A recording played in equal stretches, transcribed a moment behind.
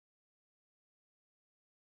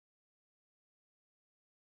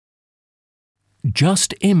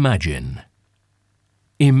Just imagine.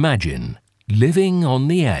 Imagine living on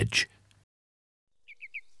the edge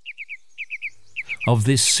of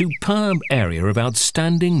this superb area of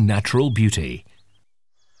outstanding natural beauty.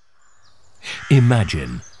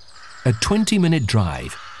 Imagine a 20-minute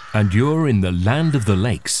drive and you're in the land of the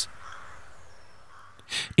lakes.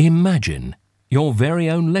 Imagine your very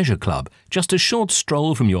own leisure club just a short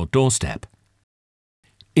stroll from your doorstep.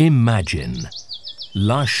 Imagine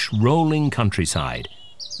lush, rolling countryside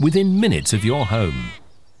within minutes of your home.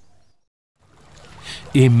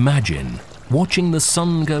 Imagine watching the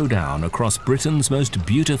sun go down across Britain's most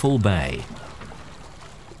beautiful bay.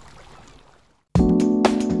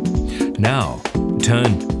 Now,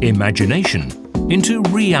 turn imagination into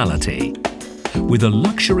reality with a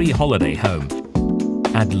luxury holiday home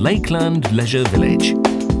at Lakeland Leisure Village.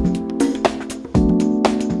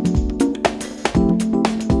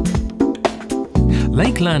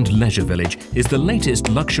 Lakeland Leisure Village is the latest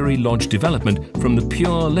luxury lodge development from the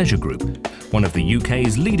Pure Leisure Group, one of the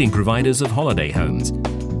UK's leading providers of holiday homes.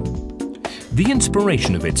 The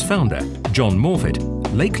inspiration of its founder, John Morfitt,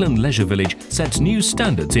 Lakeland Leisure Village sets new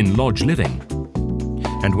standards in lodge living.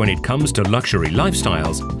 And when it comes to luxury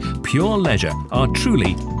lifestyles, Pure Leisure are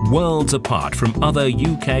truly worlds apart from other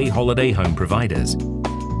UK holiday home providers.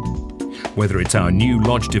 Whether it's our new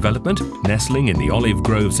lodge development, nestling in the olive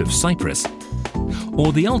groves of Cyprus,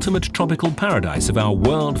 or the ultimate tropical paradise of our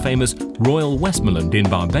world-famous Royal Westmoreland in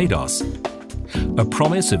Barbados, a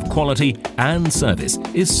promise of quality and service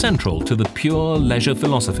is central to the Pure Leisure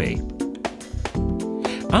philosophy.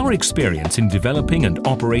 Our experience in developing and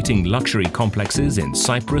operating luxury complexes in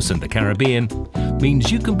Cyprus and the Caribbean means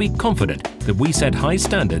you can be confident that we set high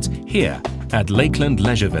standards here at Lakeland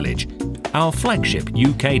Leisure Village, our flagship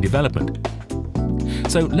UK development.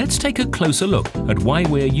 So let's take a closer look at why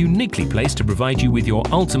we're uniquely placed to provide you with your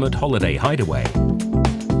ultimate holiday hideaway.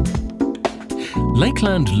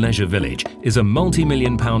 Lakeland Leisure Village is a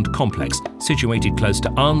multi-million-pound complex situated close to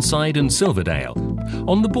Arnside and Silverdale,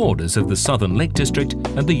 on the borders of the Southern Lake District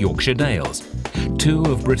and the Yorkshire Dales, two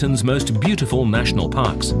of Britain's most beautiful national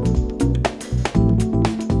parks.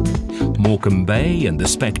 Morecambe Bay and the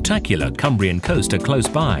spectacular Cumbrian coast are close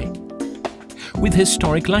by, with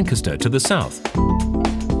historic Lancaster to the south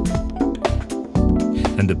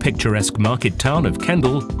and the picturesque market town of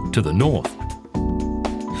Kendal to the north.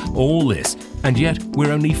 All this, and yet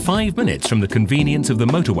we're only 5 minutes from the convenience of the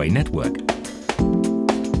motorway network.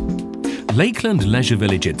 Lakeland Leisure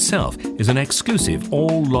Village itself is an exclusive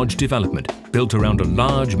all-lodge development built around a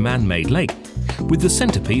large man-made lake, with the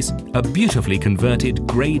centrepiece a beautifully converted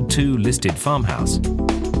Grade 2 listed farmhouse.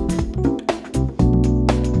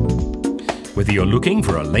 Whether you're looking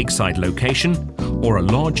for a lakeside location or a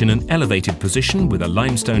lodge in an elevated position with a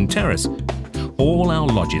limestone terrace, all our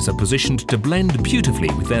lodges are positioned to blend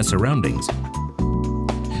beautifully with their surroundings.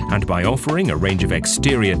 And by offering a range of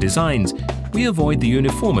exterior designs, we avoid the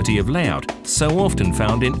uniformity of layout so often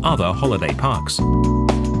found in other holiday parks.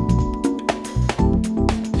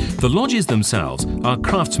 The lodges themselves are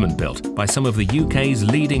craftsman-built by some of the UK's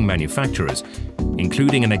leading manufacturers,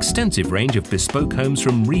 including an extensive range of bespoke homes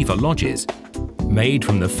from Riva Lodges. Made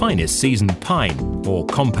from the finest seasoned pine or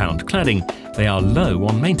compound cladding, they are low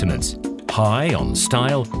on maintenance, high on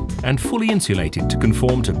style, and fully insulated to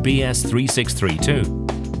conform to BS 3632.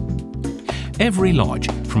 Every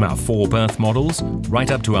lodge, from our 4-berth models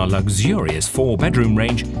right up to our luxurious 4-bedroom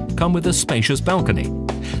range, come with a spacious balcony,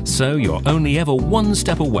 so you're only ever one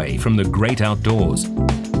step away from the great outdoors.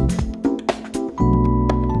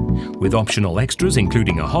 With optional extras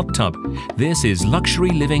including a hot tub, this is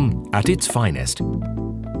luxury living at its finest.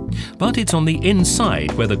 But it's on the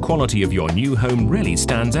inside where the quality of your new home really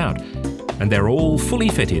stands out, and they're all fully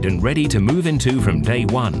fitted and ready to move into from day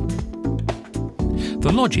one.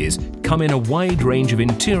 The lodges come in a wide range of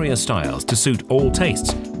interior styles to suit all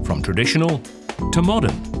tastes, from traditional to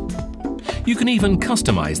modern. You can even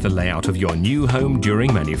customize the layout of your new home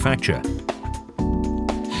during manufacture.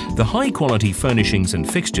 The high-quality furnishings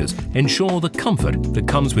and fixtures ensure the comfort that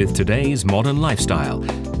comes with today's modern lifestyle,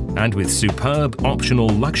 and with superb optional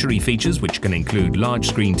luxury features which can include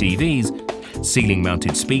large-screen TVs,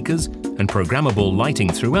 ceiling-mounted speakers, and programmable lighting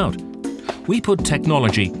throughout, we put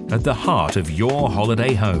technology at the heart of your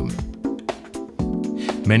holiday home.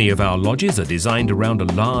 Many of our lodges are designed around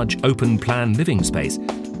a large open-plan living space,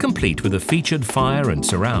 complete with a featured fire and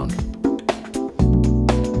surround.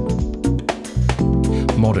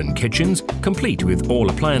 Modern kitchens, complete with all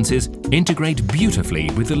appliances, integrate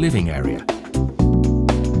beautifully with the living area.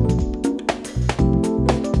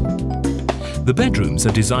 The bedrooms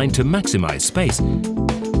are designed to maximize space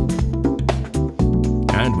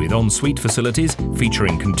And with ensuite facilities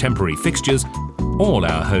featuring contemporary fixtures, all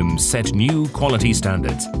our homes set new quality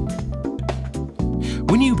standards.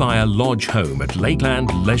 When you buy a lodge home at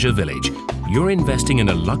Lakeland Leisure Village, you're investing in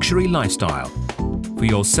a luxury lifestyle for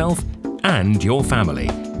yourself and your family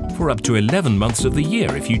for up to 11 months of the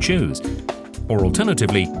year if you choose. Or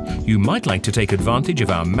alternatively, you might like to take advantage of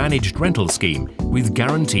our managed rental scheme with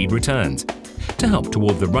guaranteed returns to help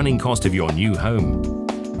toward the running cost of your new home.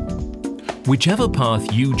 Whichever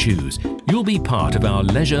path you choose, you'll be part of our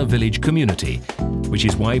Leisure Village community, which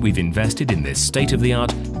is why we've invested in this state-of-the-art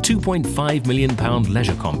 £2.5 million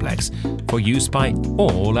leisure complex for use by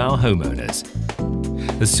all our homeowners.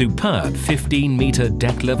 The superb 15-metre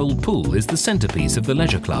deck-level pool is the centrepiece of the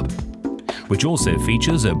leisure club, which also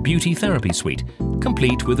features a beauty therapy suite,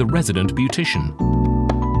 complete with a resident beautician.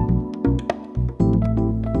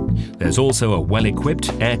 There's also a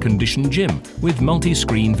well-equipped air-conditioned gym with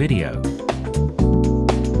multi-screen video.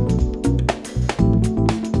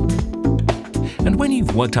 And when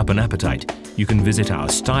you've worked up an appetite, you can visit our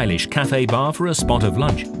stylish cafe bar for a spot of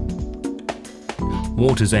lunch.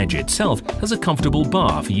 Water's Edge itself has a comfortable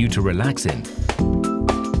bar for you to relax in.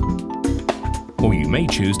 Or you may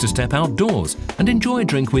choose to step outdoors and enjoy a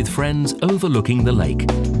drink with friends overlooking the lake.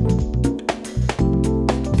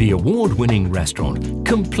 The award-winning restaurant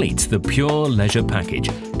completes the pure leisure package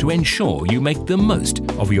to ensure you make the most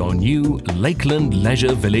of your new Lakeland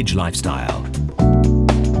Leisure Village lifestyle.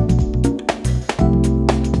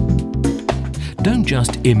 Don't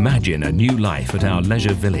just imagine a new life at our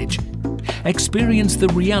Leisure Village. Experience the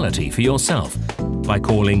reality for yourself by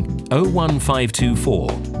calling 01524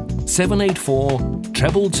 784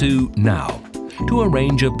 222 now to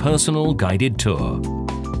arrange a personal guided tour.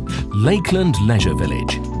 Lakeland Leisure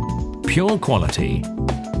Village. Pure quality,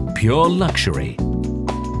 pure luxury,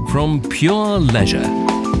 from pure leisure.